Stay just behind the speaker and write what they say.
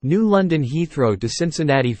New London Heathrow to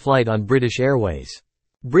Cincinnati flight on British Airways.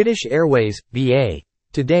 British Airways, BA,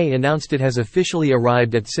 today announced it has officially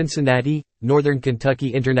arrived at Cincinnati, Northern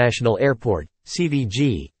Kentucky International Airport,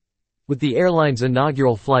 CVG, with the airline's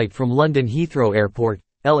inaugural flight from London Heathrow Airport,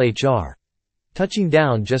 LHR, touching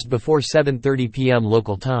down just before 7:30 p.m.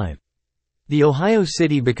 local time. The Ohio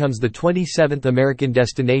city becomes the 27th American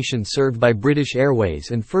destination served by British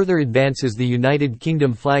Airways and further advances the United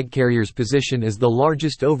Kingdom flag carrier's position as the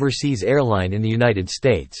largest overseas airline in the United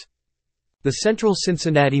States. The central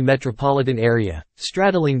Cincinnati metropolitan area,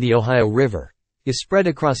 straddling the Ohio River, is spread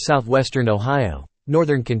across southwestern Ohio,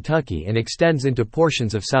 northern Kentucky and extends into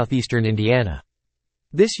portions of southeastern Indiana.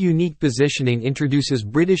 This unique positioning introduces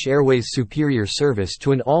British Airways' superior service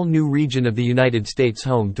to an all-new region of the United States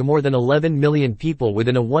home to more than 11 million people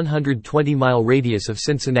within a 120-mile radius of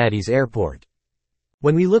Cincinnati's airport.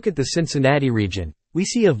 When we look at the Cincinnati region, we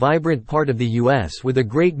see a vibrant part of the U.S. with a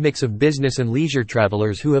great mix of business and leisure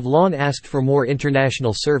travelers who have long asked for more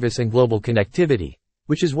international service and global connectivity,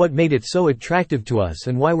 which is what made it so attractive to us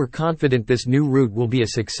and why we're confident this new route will be a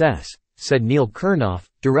success, said Neil Kernoff,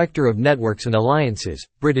 Director of Networks and Alliances,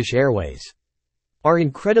 British Airways. Our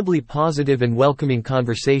incredibly positive and welcoming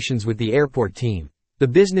conversations with the airport team, the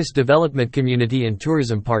business development community and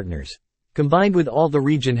tourism partners, combined with all the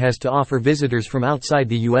region has to offer visitors from outside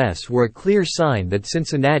the U.S. were a clear sign that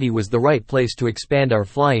Cincinnati was the right place to expand our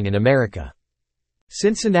flying in America.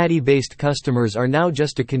 Cincinnati-based customers are now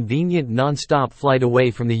just a convenient non-stop flight away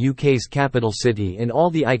from the UK's capital city and all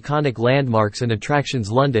the iconic landmarks and attractions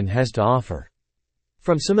London has to offer.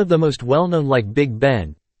 From some of the most well-known like Big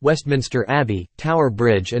Ben, Westminster Abbey, Tower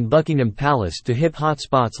Bridge and Buckingham Palace to hip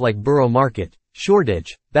hotspots like Borough Market,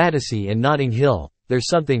 Shoreditch, Battersea and Notting Hill, there's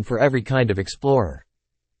something for every kind of explorer.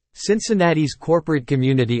 Cincinnati's corporate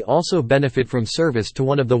community also benefit from service to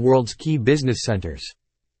one of the world's key business centers.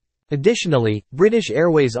 Additionally, British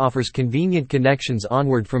Airways offers convenient connections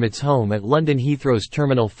onward from its home at London Heathrow's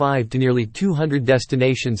Terminal 5 to nearly 200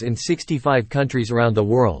 destinations in 65 countries around the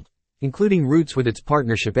world, including routes with its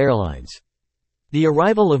partnership airlines. The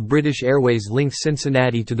arrival of British Airways links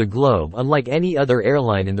Cincinnati to the globe unlike any other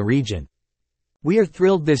airline in the region. We are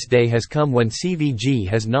thrilled this day has come when CVG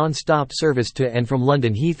has non-stop service to and from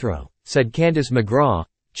London Heathrow, said Candice McGraw,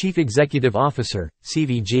 Chief Executive Officer,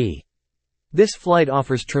 CVG. This flight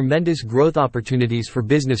offers tremendous growth opportunities for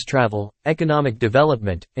business travel, economic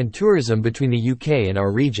development, and tourism between the UK and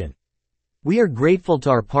our region. We are grateful to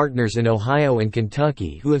our partners in Ohio and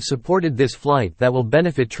Kentucky who have supported this flight that will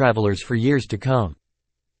benefit travelers for years to come.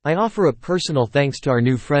 I offer a personal thanks to our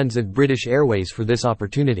new friends at British Airways for this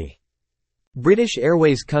opportunity. British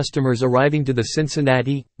Airways customers arriving to the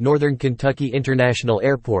Cincinnati, Northern Kentucky International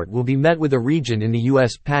Airport will be met with a region in the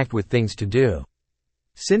U.S. packed with things to do.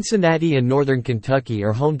 Cincinnati and Northern Kentucky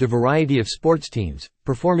are home to a variety of sports teams,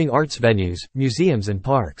 performing arts venues, museums and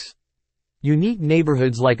parks. Unique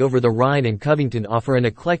neighborhoods like Over the Rhine and Covington offer an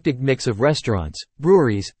eclectic mix of restaurants,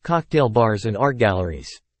 breweries, cocktail bars and art galleries.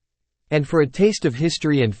 And for a taste of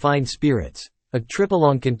history and fine spirits, a trip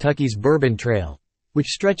along Kentucky's Bourbon Trail, which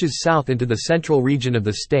stretches south into the central region of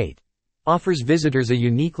the state, offers visitors a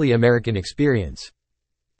uniquely American experience.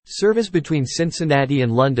 Service between Cincinnati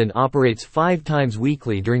and London operates 5 times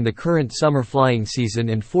weekly during the current summer flying season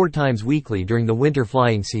and 4 times weekly during the winter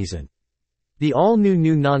flying season. The all-new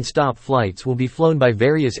non-stop flights will be flown by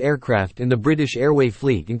various aircraft in the British Airways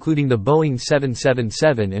fleet including the Boeing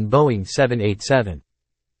 777 and Boeing 787.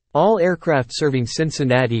 All aircraft serving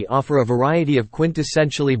Cincinnati offer a variety of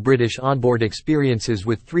quintessentially British onboard experiences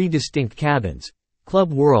with 3 distinct cabins: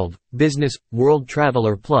 Club World, Business, World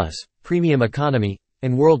Traveller Plus, Premium Economy,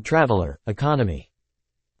 and World Traveller, Economy.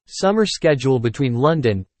 Summer schedule between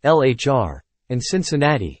London, LHR, and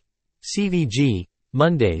Cincinnati, CVG,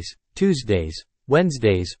 Mondays, Tuesdays,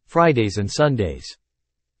 Wednesdays, Fridays and Sundays.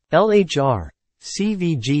 LHR,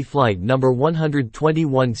 CVG Flight number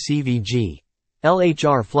 121 CVG,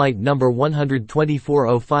 LHR Flight number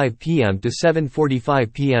 124:05 p.m. to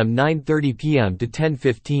 7:45 p.m. 9:30 p.m. to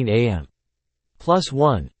 10:15 a.m.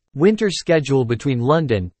 +1. Winter schedule between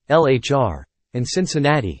London, LHR, and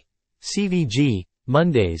Cincinnati, CVG,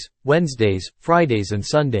 Mondays, Wednesdays, Fridays and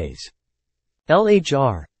Sundays.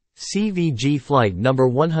 LHR, CVG Flight number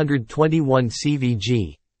 121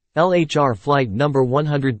 CVG, LHR Flight number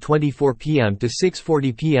 124 p.m. to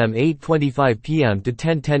 6:40 p.m. 8:25 p.m. to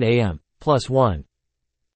 10:10 a.m. +1.